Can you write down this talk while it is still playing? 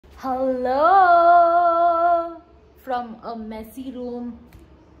Hello from a messy room.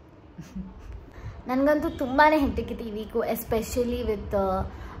 ನನಗಂತೂ ತುಂಬಾ hectic ಈ ವೀಕು, ಎಸ್ಪೆಷಲಿ ವಿತ್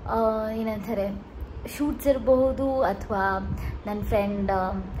ಏನಂತಾರೆ ಶೂಟ್ಸ್ ಇರಬಹುದು ಅಥವಾ ನನ್ನ ಫ್ರೆಂಡ್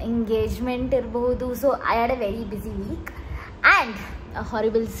ಎಂಗೇಜ್ಮೆಂಟ್ ಇರಬಹುದು. So I had a very busy weak and a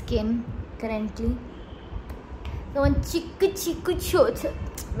horrible skin currently. So ಒಂದು ಚಿಕ್ಕ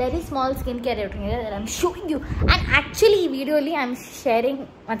very small skincare routine that I'm showing you, and actually ee video li I'm sharing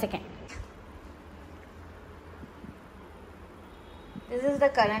one second. This is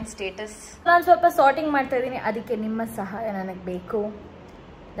the current status. ನಾನು ಸ್ವಲ್ಪ sorting ಮಾಡ್ತಾ ಇದ್ದೀನಿ, ಅದಕ್ಕೆ ನಿಮ್ಮ ಸಹಾಯ ನನಗೆ ಬೇಕು.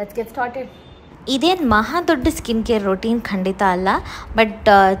 Let's get started. ಇದೇನು ಮಹಾ ದೊಡ್ಡ ಸ್ಕಿನ್ ಕೇರ್ ರೊಟೀನ್ ಖಂಡಿತ ಅಲ್ಲ, ಬಟ್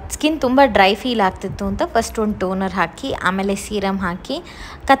ಸ್ಕಿನ್ ತುಂಬ ಡ್ರೈ ಫೀಲ್ ಆಗ್ತಿತ್ತು ಅಂತ ಫಸ್ಟ್ ಒಂದು ಟೋನರ್ ಹಾಕಿ ಆಮೇಲೆ ಸೀರಮ್ ಹಾಕಿ,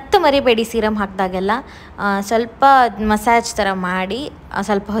 ಕತ್ತು ಮರಿಬೇಡಿ ಸೀರಮ್ ಹಾಕಿದಾಗೆಲ್ಲ ಸ್ವಲ್ಪ ಮಸಾಜ್ ಥರ ಮಾಡಿ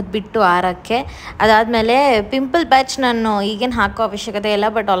ಸ್ವಲ್ಪ ಹೊತ್ತು ಬಿಟ್ಟು ಆರೋಕ್ಕೆ. ಅದಾದಮೇಲೆ ಪಿಂಪಲ್ ಪ್ಯಾಚ್ ನಾನು ಈಗೇನು ಹಾಕೋ ಅವಶ್ಯಕತೆ ಇಲ್ಲ,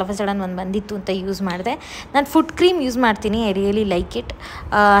 but all of a sudden ಒಂದು ಬಂದಿತ್ತು ಅಂತ ಯೂಸ್ ಮಾಡಿದೆ. ನಾನು ಫುಡ್ ಕ್ರೀಮ್ ಯೂಸ್ ಮಾಡ್ತೀನಿ, ಐ ರಿಯಲಿ ಲೈಕ್ ಇಟ್.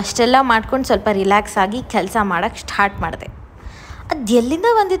 ಅಷ್ಟೆಲ್ಲ ಮಾಡ್ಕೊಂಡು ಸ್ವಲ್ಪ ರಿಲ್ಯಾಕ್ಸ್ ಆಗಿ ಕೆಲಸ ಮಾಡೋಕ್ಕೆ ಸ್ಟಾರ್ಟ್ ಮಾಡಿದೆ. ಅದು ಎಲ್ಲಿಂದ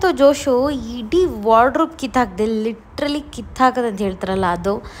ಬಂದಿತ್ತೋ ಜೋಶು, ಇಡೀ ವಾರ್ಡ್ರೋಬ್ ಕಿತ್ತಾಕಿದೆ, ಲಿಟ್ರಲಿ ಕಿತ್ತಾಕೋದಂತ ಹೇಳ್ತಾರಲ್ಲ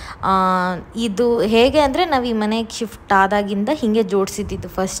ಅದು. ಇದು ಹೇಗೆ ಅಂದರೆ ನಾವು ಈ ಮನೆಗೆ ಶಿಫ್ಟ್ ಆದಾಗಿಂದ ಹೀಗೆ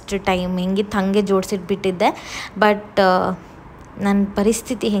ಜೋಡಿಸಿದ್ದು ಫಸ್ಟ್ ಟೈಮ್, ಹೆಂಗಿತ್ತು ಹಾಗೆ ಜೋಡಿಸಿಟ್ಬಿಟ್ಟಿದ್ದೆ. ಬಟ್ ನನ್ನ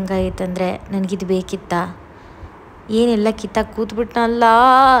ಪರಿಸ್ಥಿತಿ ಹೆಂಗಾಗಿತ್ತಂದರೆ ನನಗಿದು ಬೇಕಿತ್ತಾ, ಏನೆಲ್ಲ ಕಿತ್ತಾಕಿ ಕೂತ್ಬಿಟ್ನಲ್ಲ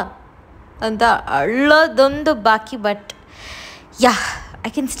ಅಂತ ಅಳ್ಳೋದೊಂದು ಬಾಕಿ. But yeah,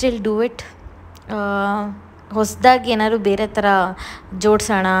 I can still do it. ಹೊಸದಾಗಿ ಏನಾದ್ರು ಬೇರೆ ಥರ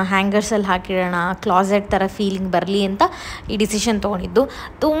ಜೋಡಿಸೋಣ, ಹ್ಯಾಂಗರ್ಸಲ್ಲಿ ಹಾಕಿಡೋಣ, ಕ್ಲಾಸೆಟ್ ಥರ ಫೀಲಿಂಗ್ ಬರಲಿ ಅಂತ ಈ ಡಿಸಿಷನ್ ತೊಗೊಂಡಿದ್ದು.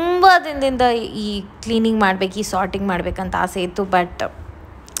 ತುಂಬ ದಿನದಿಂದ ಈ ಕ್ಲೀನಿಂಗ್ ಮಾಡಬೇಕು, ಈ ಸಾರ್ಟಿಂಗ್ ಮಾಡಬೇಕಂತ ಆಸೆ ಇತ್ತು, ಬಟ್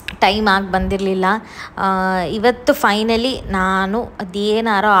ಟೈಮ್ ಆಗಿ ಬಂದಿರಲಿಲ್ಲ. ಇವತ್ತು ಫೈನಲಿ ನಾನು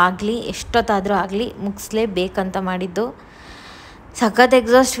ಅದೇನಾರೋ ಆಗಲಿ, ಎಷ್ಟೊತ್ತಾದರೂ ಆಗಲಿ ಮುಗಿಸ್ಲೇಬೇಕಂತ ಮಾಡಿದ್ದು. ಸಖತ್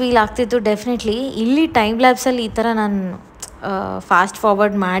ಎಕ್ಸಾಸ್ಟ್ ಫೀಲ್ ಆಗ್ತಿತ್ತು ಡೆಫಿನೆಟ್ಲಿ. ಇಲ್ಲಿ ಟೈಮ್ ಲ್ಯಾಬ್ಸಲ್ಲಿ ಈ ಥರ ನಾನು ಫಾಸ್ಟ್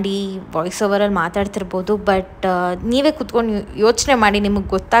ಫಾರ್ವರ್ಡ್ ಮಾಡಿ ವಾಯ್ಸ್ ಓವರಲ್ಲಿ ಮಾತಾಡ್ತಿರ್ಬೋದು, ಬಟ್ ನೀವೇ ಕುತ್ಕೊಂಡು ಯೋಚನೆ ಮಾಡಿ ನಿಮಗೆ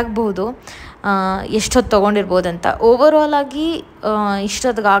ಗೊತ್ತಾಗ್ಬೋದು ಎಷ್ಟೊತ್ತು ತೊಗೊಂಡಿರ್ಬೋದಂತ. ಓವರಾಲ್ ಆಗಿ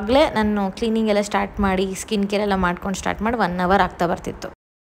ಇಷ್ಟೊತ್ತಿಗಾಗಲೇ ನಾನು ಕ್ಲೀನಿಂಗ್ ಎಲ್ಲ ಸ್ಟಾರ್ಟ್ ಮಾಡಿ ಸ್ಕಿನ್ ಕೇರ್ ಎಲ್ಲ ಮಾಡ್ಕೊಂಡು ಸ್ಟಾರ್ಟ್ ಮಾಡಿ 1 hour ಆಗ್ತಾ ಬರ್ತಿತ್ತು.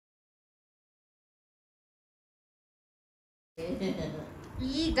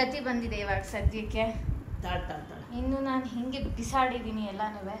 ಈ ಗತಿ ಬಂದಿದೆ ಇವಾಗ ಸದ್ಯಕ್ಕೆ. ಇನ್ನು ನಾನು ಹಿಂಗೆ ಬಿಸಾಡಿದ್ದೀನಿ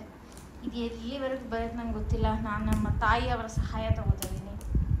ಎಲ್ಲನೂ. ಇದು ಎಲ್ಲಿವರೆಗೂ ಬರೋದು ನಂಗೆ ಗೊತ್ತಿಲ್ಲ. ನಾನು ನಮ್ಮ ತಾಯಿಯವರ ಸಹಾಯ ತಗೋತಾ ಇದ್ದೀನಿ,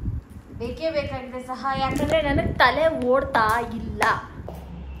 ಬೇಕೇ ಬೇಕಾಗಿದೆ ಸಹಾಯ, ಯಾಕಂದರೆ ನನಗೆ ತಲೆ ಓಡ್ತಾ ಇಲ್ಲ.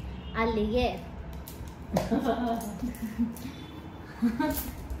 ಅಲ್ಲಿಗೆ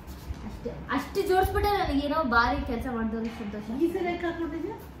ಅಷ್ಟು ಜೋಡಿಸ್ಬಿಟ್ಟೆ ನನಗೇನೋ ಭಾರಿ ಕೆಲಸ ಮಾಡಿದವ್ರಿಗೆ ಸಂತೋಷ.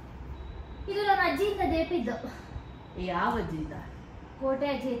 ಇದು ನನ್ನ ಅಜ್ಜಿಯಿಂದ ದೇಪಿದ್ದು. ಯಾವ ಅಜ್ಜಿಯಿಂದ? ಕೋಟೆ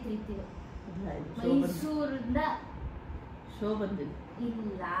ಅಜ್ಜಿ ಹತ್ರ ಇತ್ತು, ಮೈಸೂರಿಂದ. ಬಂದಿದ್ದು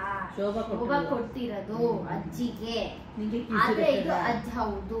ಇಲ್ಲ, ಶೋಭಾ ಕೊಡ್ತಿರೋದು ಅಜ್ಜಿಗೆ. ಆದ್ರೆ ಇದು ಅಜ್ಜಿ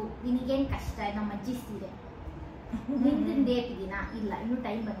ಹೌದು. ನಿನಗೇನ್ ಕಷ್ಟ? ನಮ್ಮ ಅಜ್ಜಿ ಸೀರೆ ಹಿಂದಿನ ದೇಪಿದಿನ ಇಲ್ಲ, ಇನ್ನು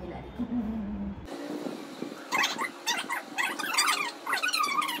ಟೈಮ್ ಬಂದಿಲ್ಲ ಅದಕ್ಕೆ.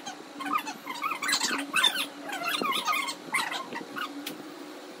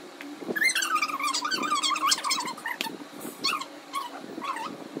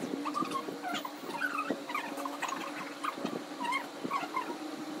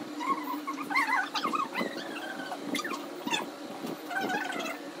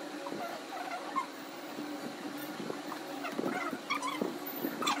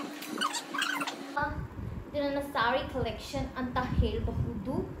 ನನ್ನ ಸಾರಿ ಕಲೆಕ್ಷನ್ ಅಂತ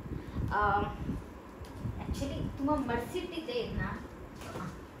ಹೇಳಬಹುದು. ಆ್ಯಕ್ಚುಲಿ ತುಂಬ ಮಡಿಸಿಟ್ಟಿದ್ದೆ ಇದನ್ನ.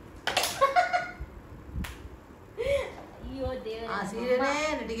 ಅಯ್ಯೋ ದೇವರೇ, ಸೀರೆನೇ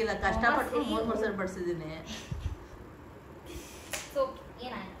ನಡಿಗಿಲ್ಲ, ಕಷ್ಟಪಟ್ಟು 3 ಬಡಿಸಿದ್ದೀನಿ. ಸೊ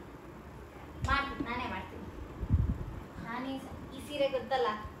ಏನಾಯ್ತು, ಮಾಡ್ತೀನಿ, ನಾನೇ ಮಾಡ್ತೀನಿ. ನಾನೇ ಈ ಸೀರೆ ಗೊತ್ತಲ್ಲ,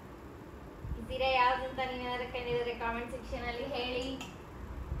 ಈ ಸೀರೆ ಯಾವ್ದಂತ ನೀವೇನಾದ್ರು ಕಂಡಿದ್ರೆ ಕಾಮೆಂಟ್ ಸೆಕ್ಷನಲ್ಲಿ ಹೇಳಿ.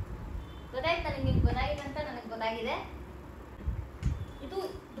 ಗೊತ್ತಾಯ್ತು ನನಗೆ, ನಿಮ್ಗೆ ಗೊತ್ತಾಗಿದೆ ಅಂತ ನನಗೆ ಗೊತ್ತಾಗಿದೆ. ಇದು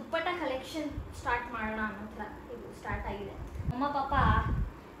ದುಪ್ಪಟ್ಟ ಕಲೆಕ್ಷನ್ ಸ್ಟಾರ್ಟ್ ಮಾಡೋಣ ಅನ್ನೋ ಥರ ಇದು ಸ್ಟಾರ್ಟ್ ಆಗಿದೆ. ಅಮ್ಮ ಪಾಪ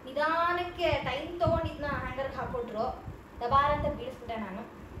ನಿಧಾನಕ್ಕೆ ಟೈಮ್ ತೊಗೊಂಡಿದ್ನ ಹ್ಯಾಂಗರ್ಗೆ ಹಾಕೊಟ್ರು, ದಬಾರ್ ಅಂತ ಬೀಳಿಸ್ಬಿಟ್ಟೆ ನಾನು.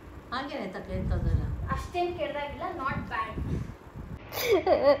 ಹಾಗೇನಾಯ್ತಾ ಕೇಳ್ತದಲ್ಲ? ಅಷ್ಟೇನು ಕೇಳ್ದಾಗಿಲ್ಲ, ನಾಟ್ ಬ್ಯಾಡ್.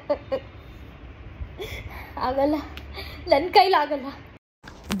 ಆಗಲ್ಲ, ನನ್ನ ಕೈಲಾಗಲ್ಲ.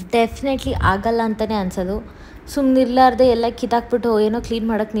 ಡೆಫಿನೆಟ್ಲಿ ಆಗಲ್ಲ ಅಂತಲೇ ಅನ್ಸೋದು. ಸುಮ್ಮನಿರ್ಲಾರ್ದೆ ಎಲ್ಲ ಕಿತ್ತಾಕ್ಬಿಟ್ಟು ಏನೋ ಕ್ಲೀನ್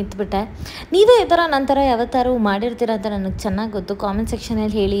ಮಾಡೋಕ್ಕೆ ನಿಂತ್ಬಿಟ್ಟೆ. ನೀವೇ ಈ ಥರ ನನ್ನ ಥರ ಯಾವತ್ತಾರು ಮಾಡಿರ್ತೀರ ಅಂತ ನನಗೆ ಚೆನ್ನಾಗಿ ಗೊತ್ತು. ಕಾಮೆಂಟ್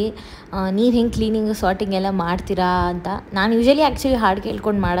ಸೆಕ್ಷನಲ್ಲಿ ಹೇಳಿ ನೀವು ಹೆಂಗೆ ಕ್ಲೀನಿಂಗು ಸಾರ್ಟಿಂಗ್ ಎಲ್ಲ ಮಾಡ್ತೀರಾ ಅಂತ. ನಾನು ಯೂಶ್ವಲಿ ಆ್ಯಕ್ಚುಲಿ ಹಾಡು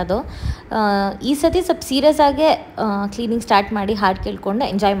ಕೇಳ್ಕೊಂಡು ಮಾಡೋದು. ಈ ಸತಿ ಸ್ವಲ್ಪ ಸೀರಿಯಸ್ ಆಗೇ ಕ್ಲೀನಿಂಗ್ ಸ್ಟಾರ್ಟ್ ಮಾಡಿ ಹಾಡು ಕೇಳ್ಕೊಂಡು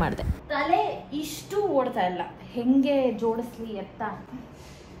ಎಂಜಾಯ್ ಮಾಡಿದೆ. ತಲೆ ಇಷ್ಟು ಓಡ್ತಾ ಇಲ್ಲ, ಹೆಂಗೆ ಜೋಡಿಸ್ಲಿ ಅಂತ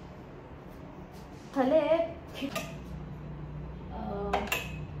ತಲೆ ಹಾಕಿ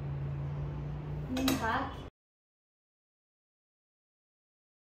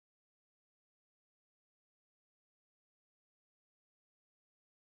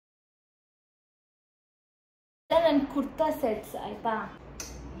ನನ್ನ ಕುರ್ತಾ ಸೆಟ್ಸ್ ಆಯ್ತಾ.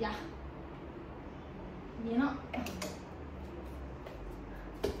 ಯಾ ಏನೋ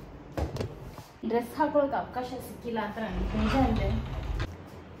ಡ್ರೆಸ್ ಹಾಕೊಳ್ಳೋಕೆ ಅವಕಾಶ ಸಿಕ್ಕಿಲ್ಲ ಅಂತ ನನಗೆ ನಿಜ ಅಂದರೆ.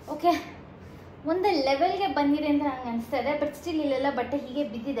 ಓಕೆ, ಒಂದು ಲೆವೆಲ್ಗೆ ಬಂದಿದೆ ಅಂತ ನಂಗೆ ಅನಿಸ್ತಾ ಇದೆ. ಬಟ್ ಸ್ಟಿಲ್ ಇಲ್ಲೆಲ್ಲ ಬಟ್ಟೆ ಹೀಗೆ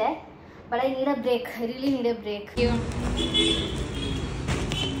ಬಿದ್ದಿದೆ. But I need a break, really need a break.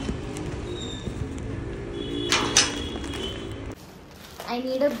 I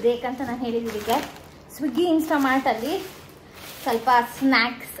need a break ಅಂತ ನಾನು ಹೇಳಿದ್ದೀರಿಗೆ. ಸ್ವಿಗ್ಗಿ ಇನ್ಸ್ಟಾಮಾರ್ಟಲ್ಲಿ ಸ್ವಲ್ಪ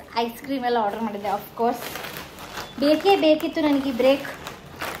ಸ್ನ್ಯಾಕ್ಸ್, ಐಸ್ ಕ್ರೀಮ್ ಎಲ್ಲ ಆರ್ಡರ್ ಮಾಡಿದ್ದೆ. ಆಫ್ಕೋರ್ಸ್ ಬೇಕೇ ಬೇಕಿತ್ತು ನನಗೆ ಬ್ರೇಕ್.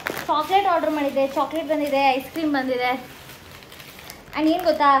 ಚಾಕ್ಲೇಟ್ ಆರ್ಡರ್ ಮಾಡಿದ್ದೆ, ಚಾಕ್ಲೇಟ್ ಬಂದಿದೆ, ಐಸ್ ಕ್ರೀಮ್ ಬಂದಿದೆ. ಆ್ಯಂಡ್ ಏನು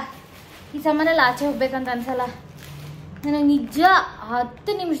ಗೊತ್ತಾ, ಈ ಸಮ್ಮರಲ್ಲಿ ಆಚೆ ಹೋಗ್ಬೇಕಂತ ಅನ್ಸಲ್ಲ ನನಗೆ. ನಿಜ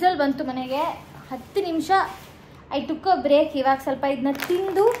 10 ನಿಮಿಷದಲ್ಲಿ ಬಂತು ಮನೆಗೆ. 10 ನಿಮಿಷ ಐ ಟುಕ್ ಅ ಬ್ರೇಕ್. ಇವಾಗ ಸ್ವಲ್ಪ ಇದನ್ನ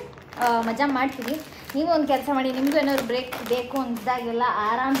ತಿಂದು ಮಜಾ ಮಾಡ್ತೀನಿ. ನೀವು ಒಂದು ಕೆಲಸ ಮಾಡಿ, ನಿಮಗೂ ಏನಾದ್ರು ಬ್ರೇಕ್ ಬೇಕು ಅಂದಾಗೆಲ್ಲ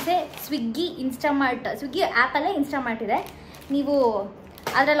ಆರಾಮ್ಸೆ ಸ್ವಿಗ್ಗಿ ಇನ್ಸ್ಟಾಮಾರ್ಟ್, ಸ್ವಿಗ್ಗಿ ಆ್ಯಪಲ್ಲೇ ಇನ್ಸ್ಟಾಮಾರ್ಟ್ ಇದೆ, ನೀವು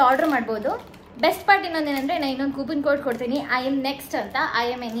ಅದರಲ್ಲಿ ಆರ್ಡ್ರ್ ಮಾಡ್ಬೋದು. ಬೆಸ್ಟ್ ಪಾರ್ಟ್ ಇನ್ನೊಂದೇನೆಂದರೆ, ನಾನು ಇನ್ನೊಂದು ಕೂಪನ್ ಕೋಡ್ ಕೊಡ್ತೀನಿ, ಐ ಎಮ್ ನೆಕ್ಸ್ಟ್ ಅಂತ,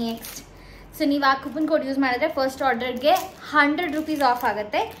 IMNEXT. ಸೊ ನೀವು ಆ ಕೂಪನ್ ಕೋಡ್ ಯೂಸ್ ಮಾಡಿದ್ರೆ ಫಸ್ಟ್ ಆರ್ಡರ್ಗೆ 100 ರೂಪೀಸ್ ಆಫ್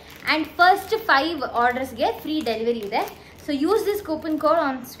ಆಗುತ್ತೆ. ಆ್ಯಂಡ್ ಫಸ್ಟ್ 5 ಆರ್ಡರ್ಸ್ಗೆ ಫ್ರೀ ಡೆಲಿವರಿ ಇದೆ. So use this coupon code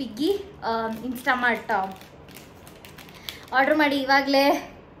on Swiggy Instamart. Order ಮಾಡಿ ಇವಾಗಲೇ.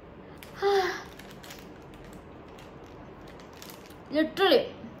 ಲಿಟ್ರಲಿ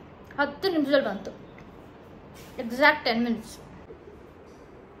 10 ನಿಮಿಷದಲ್ಲಿ ಬಂತು, ಎಕ್ಸಾಕ್ಟ್ 10 ಮಿನಿಟ್ಸ್.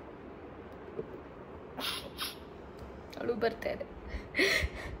 ಅಳು ಬರ್ತಾ ಇದೆ.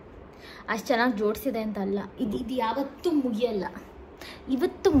 ಅಷ್ಟು ಚೆನ್ನಾಗಿ ಜೋಡಿಸಿದೆ ಅಂತ ಅಲ್ಲ, ಇದು ಯಾವತ್ತೂ ಮುಗಿಯಲ್ಲ,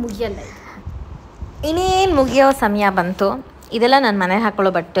 ಇವತ್ತು ಮುಗಿಯಲ್ಲ. ಇನ್ನೇನು ಮುಗಿಯೋ ಸಮಯ ಬಂತು. ಇದೆಲ್ಲ ನಾನು ಮನೆಗೆ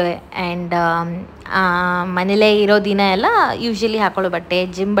ಹಾಕೊಳ್ಳೋ ಬಟ್ಟೆ. ಆ್ಯಂಡ್ ಮನೇಲೇ ಇರೋ ದಿನ ಎಲ್ಲ ಯೂಶ್ವಲಿ ಹಾಕೊಳ್ಳೋ ಬಟ್ಟೆ,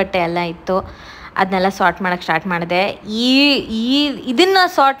 ಜಿಮ್ ಬಟ್ಟೆ ಎಲ್ಲ ಇತ್ತು. ಅದನ್ನೆಲ್ಲ ಸಾರ್ಟ್ ಮಾಡೋಕ್ಕೆ ಸ್ಟಾರ್ಟ್ ಮಾಡಿದೆ. ಇದನ್ನು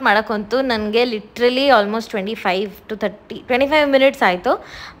ಸಾರ್ಟ್ ಮಾಡೋಕ್ಕಂತೂ ನನಗೆ ಲಿಟ್ರಲಿ ಆಲ್ಮೋಸ್ಟ್ 25 ಮಿನಿಟ್ಸ್ ಆಯಿತು.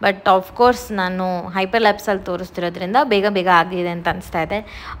 ಬಟ್ ಆಫ್ಕೋರ್ಸ್ ನಾನು ಹೈಪರ್ ಲ್ಯಾಪ್ಸಲ್ಲಿ ತೋರಿಸ್ತಿರೋದ್ರಿಂದ ಬೇಗ ಬೇಗ ಆಗಿದೆ ಅಂತ ಅನಿಸ್ತಾ ಇದೆ.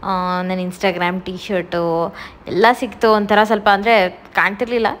 ನನ್ನ ಇನ್ಸ್ಟಾಗ್ರಾಮ್ ಟೀ ಶರ್ಟು ಎಲ್ಲ ಸಿಕ್ತು. ಒಂಥರ ಸ್ವಲ್ಪ ಅಂದರೆ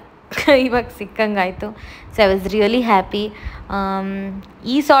ಕಾಣ್ತಿರ್ಲಿಲ್ಲ, ಇವಾಗ ಸಿಕ್ಕಂಗಾಯಿತು. So I was really happy.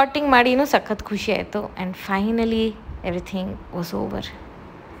 ಈ ಸಾರ್ಟಿಂಗ್ ಮಾಡಿನೂ ಸಖತ್ ಖುಷಿ ಆಯಿತು. And finally everything was over.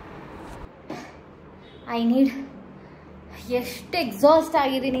 ಎಷ್ಟು ಎಕ್ಸಾಸ್ಟ್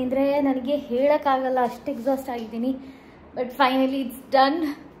ಆಗಿದ್ದೀನಿ ಅಂದರೆ ನನಗೆ ಹೇಳೋಕ್ಕಾಗಲ್ಲ, ಅಷ್ಟು ಎಕ್ಸಾಸ್ಟ್ ಆಗಿದ್ದೀನಿ. But finally it's done.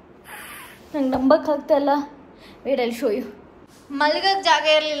 ನಂಗೆ ನಂಬಕ್ಕಾಗ್ತಾಯಿಲ್ಲ. Wait I'll show you. ಮಲ್ಗೋಕ್ಕೆ ಜಾಗ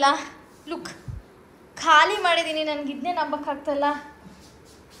ಇರಲಿಲ್ಲ. ಲುಕ್, ಖಾಲಿ ಮಾಡಿದ್ದೀನಿ. ನನಗೆ ಇದನ್ನೇ ನಂಬಕ್ಕಾಗ್ತಾಯಿಲ್ಲ.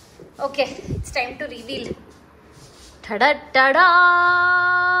 Okay, it's time to reveal. Ta-da.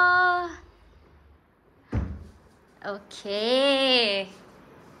 Okay,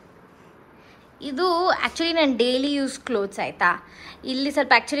 ಇದು ಆ್ಯಕ್ಚುಲಿ ನಾನು ಡೈಲಿ ಯೂಸ್ ಕ್ಲೋತ್ಸ್ ಆಯಿತಾ. ಇಲ್ಲಿ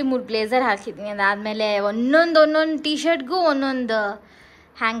ಸ್ವಲ್ಪ ಆ್ಯಕ್ಚುಲಿ 3 ಬ್ಲೇಸರ್ ಹಾಕಿದ್ದೀನಿ. ಅದಾದಮೇಲೆ ಒಂದೊಂದು ಟೀ ಶರ್ಟ್ಗೂ ಒಂದೊಂದು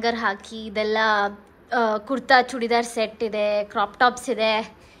ಹ್ಯಾಂಗರ್ ಹಾಕಿ, ಇದೆಲ್ಲ ಕುರ್ತಾ ಚೂಡಿದಾರ್ ಸೆಟ್ ಇದೆ, ಕ್ರಾಪ್ ಟಾಪ್ಸ್ ಇದೆ.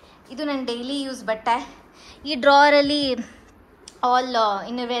 ಇದು ನನ್ನ ಡೈಲಿ ಯೂಸ್ ಬಟ್ಟೆ. ಈ ಡ್ರಾವರಲ್ಲಿ ಆಲ್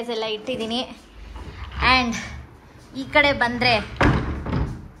ಇನ್ನರ್ವೇರ್ಸ್ ಎಲ್ಲ ಇಟ್ಟಿದ್ದೀನಿ. ಆ್ಯಂಡ್ ಈ ಕಡೆ ಬಂದರೆ,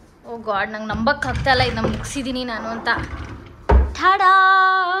 ಓ ಗಾಡ್, ನಂಗೆ ನಂಬಕ್ಕಾಗ್ತಾಯಿಲ್ಲ ಇದನ್ನ ಮುಗಿಸಿದ್ದೀನಿ ನಾನು ಅಂತ. ಠಾಡಾ,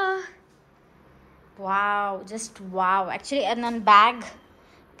 ವಾವ್, ಜಸ್ಟ್ ವಾವ್. ಆ್ಯಕ್ಚುಲಿ ಅದು ನನ್ನ ಬ್ಯಾಗ್,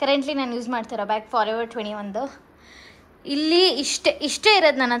 ಕರೆಂಟ್ಲಿ ನಾನು ಯೂಸ್ ಮಾಡ್ತಿರೋ ಬ್ಯಾಗ್ ಫಾರೆವರ್ 21. ಇಲ್ಲಿ ಇಷ್ಟೇ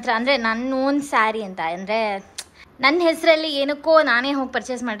ಇರೋದು ನನ್ನ ಹತ್ರ. ಅಂದರೆ ನನ್ನ ಓನ್ ಸ್ಯಾರಿ ಅಂತ, ಅಂದರೆ ನನ್ನ ಹೆಸರಲ್ಲಿ ಏನಕ್ಕೋ ನಾನೇ ಹೋಗಿ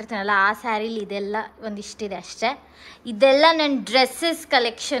ಪರ್ಚೇಸ್ ಮಾಡಿರ್ತೀನಲ್ಲ, ಆ ಸ್ಯಾರಿಲಿ ಇದೆಲ್ಲ ಒಂದಿಷ್ಟಿದೆ ಅಷ್ಟೇ. ಇದೆಲ್ಲ ನನ್ನ ಡ್ರೆಸ್ಸಸ್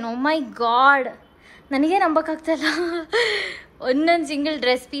ಕಲೆಕ್ಷನ್. ಓ ಮೈ ಗಾಡ್, ನನಗೆ ನಂಬಕ್ಕಾಗ್ತಾಯಿಲ್ಲ. ಒಂದೊಂದು ಸಿಂಗಲ್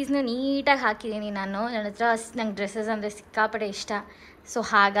ಡ್ರೆಸ್ ಪೀಸ್ನು ನೀಟಾಗಿ ಹಾಕಿದ್ದೀನಿ ನಾನು. ನನ್ನ ಹತ್ರ ನಂಗೆ ಡ್ರೆಸ್ಸಸ್ ಅಂದರೆ ಸಿಕ್ಕಾಪಟ್ಟೆ ಇಷ್ಟ. ಸೊ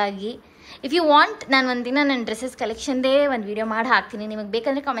ಹಾಗಾಗಿ ಇಫ್ ಯು ವಾಂಟ್, ನಾನು ಒಂದಿನ ನನ್ನ ಡ್ರೆಸ್ಸಸ್ ಕಲೆಕ್ಷನ್ದೇ ಒಂದು ವೀಡಿಯೋ ಮಾಡಿ ಹಾಕ್ತೀನಿ. ನಿಮಗೆ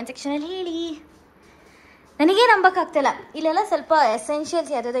ಬೇಕಂದರೆ ಕಾಮೆಂಟ್ ಸೆಕ್ಷನಲ್ಲಿ ಹೇಳಿ. ನನಗೇ ನಂಬಕ್ಕಾಗ್ತಾಯಿಲ್ಲ. ಇಲ್ಲೆಲ್ಲ ಸ್ವಲ್ಪ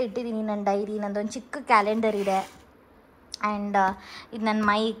ಎಸೆನ್ಷಿಯಲ್ಸ್ ಯಾವುದೋ ಇಟ್ಟಿದ್ದೀನಿ. ನನ್ನ ಡೈರಿ, ನಂದೊಂದು ಚಿಕ್ಕ ಕ್ಯಾಲೆಂಡರ್ ಇದೆ. ಆ್ಯಂಡ್ ಇದು ನನ್ನ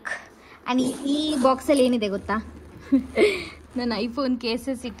ಮೈಕ್. ಆ್ಯಂಡ್ ಈ ಬಾಕ್ಸಲ್ಲಿ ಏನಿದೆ ಗೊತ್ತಾ, ನನ್ನ ಐಫೋನ್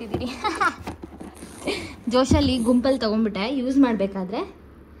ಕೇಸಸ್ ಇಟ್ಟಿದ್ದೀನಿ. ಜೋಶಲ್ಲಿ ಗುಂಪಲ್ಲಿ ತೊಗೊಂಡ್ಬಿಟ್ಟೆ ಯೂಸ್ ಮಾಡಬೇಕಾದ್ರೆ.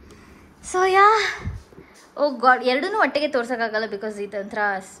 ಸೊ ಯಾ, ಓ ಗಾಡ್, ಎರಡೂ ಒಟ್ಟಿಗೆ ತೋರ್ಸೋಕ್ಕಾಗಲ್ಲ ಬಿಕಾಸ್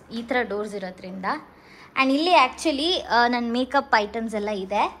ಈ ಥರ ಡೋರ್ಸ್ ಇರೋದ್ರಿಂದ. ಆ್ಯಂಡ್ ಇಲ್ಲಿ ಆ್ಯಕ್ಚುಲಿ ನನ್ನ ಮೇಕಪ್ ಐಟಮ್ಸ್ ಎಲ್ಲ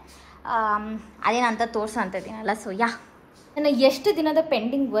ಇದೆ. ಅದೇನಂತ ತೋರಿಸೋ ಅಂತಿದ್ದೀನಲ್ಲ. ಸೊ ಯಾ, ನನ್ನ ಎಷ್ಟು ದಿನದ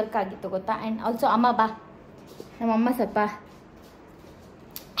ಪೆಂಡಿಂಗ್ ವರ್ಕ್ ಆಗಿತ್ತು ಗೊತ್ತಾ. ಆ್ಯಂಡ್ ಆಲ್ಸೋ ನಮ್ಮಮ್ಮ ಸ್ವಲ್ಪ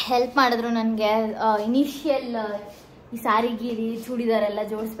ಹೆಲ್ಪ್ ಮಾಡಿದ್ರು ನನಗೆ. ಇನಿಷಿಯಲ್ ಈ ಸಾರಿ ಗೀರಿ ಚೂಡಿದಾರೆಲ್ಲ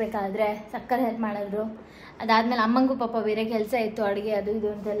ಜೋಡಿಸ್ಬೇಕಾದ್ರೆ ಸಕ್ಕರೆ ಹೆಲ್ಪ್ ಮಾಡಿದ್ರು. ಅದಾದಮೇಲೆ ಅಮ್ಮಂಗೂ ಪಾಪ ಬೇರೆ ಕೆಲಸ ಇತ್ತು, ಅಡುಗೆ ಅದು ಇದು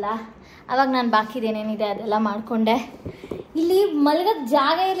ಅಂತೆಲ್ಲ. ಆವಾಗ ನಾನು ಬಾಕಿದೇನೇನಿದೆ ಅದೆಲ್ಲ ಮಾಡಿಕೊಂಡೆ. ಇಲ್ಲಿ ಮಲಗೋಕ್ಕೆ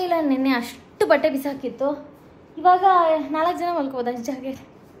ಜಾಗ ಇರಲಿಲ್ಲ, ನಿನ್ನೆ ಅಷ್ಟು ಬಟ್ಟೆ ಬಿಸಾಕಿತ್ತು. ಇವಾಗ 4 ಜನ ಮಲ್ಕೋಬೋದು ಅಷ್ಟು ಜಾಗ ಇದೆ.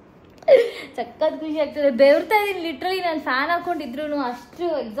 ಸಕ್ಕತ್ ಖುಷಿ ಆಗ್ತದೆ. ಬೆವರ್ತಾ ಇದ್ದೀನಿ ಲಿಟ್ರಲಿ. ನಾನು ಫ್ಯಾನ್ ಹಾಕೊಂಡಿದ್ರು ಅಷ್ಟು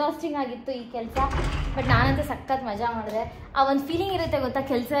ಎಕ್ಸಾಸ್ಟಿಂಗ್ ಆಗಿತ್ತು ಈ ಕೆಲಸ. ಬಟ್ ನಾನಂತೂ ಸಕ್ಕತ್ ಮಜಾ ಮಾಡಿದೆ. ಆ ಒಂದು ಫೀಲಿಂಗ್ ಇರುತ್ತೆ ಗೊತ್ತಾ,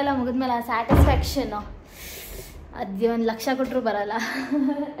 ಕೆಲಸ ಎಲ್ಲ ಮುಗಿದ್ಮೇಲೆ ಆ ಸ್ಯಾಟಿಸ್ಫ್ಯಾಕ್ಷನ್ನು ಅದು 1 ಲಕ್ಷ ಕೊಟ್ಟರು ಬರಲ್ಲ.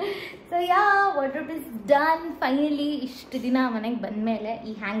 So what is done finally. ಇಷ್ಟು ದಿನ ಮನೆಗೆ ಬಂದಮೇಲೆ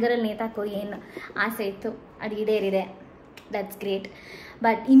ಈ ಹ್ಯಾಂಗರಲ್ಲಿ ನೇತಾಕೋ ಏನು ಆಸೆ ಇತ್ತು ಅದು ಈಡೇರಿದೆ. That's great.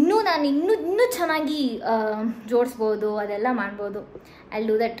 ಬಟ್ ನಾನು ಇನ್ನೂ ಚೆನ್ನಾಗಿ ಜೋಡಿಸ್ಬೋದು, ಅದೆಲ್ಲ ಮಾಡ್ಬೋದು. I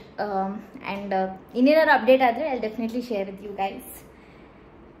do that. And ಇನ್ನೇನಾದ್ರು update ಆದರೆ I definitely share with you guys.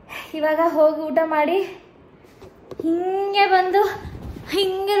 ಇವಾಗ ಹೋಗಿ ಊಟ ಮಾಡಿ ಹಿಂಗೆ ಬಂದು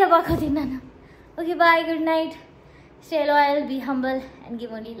ಹಿಂಗೆ ದಬಾಕೋತೀನಿ ನಾನು. Okay bye, good night. Stay loyal, be humble and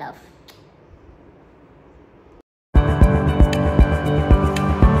give only love.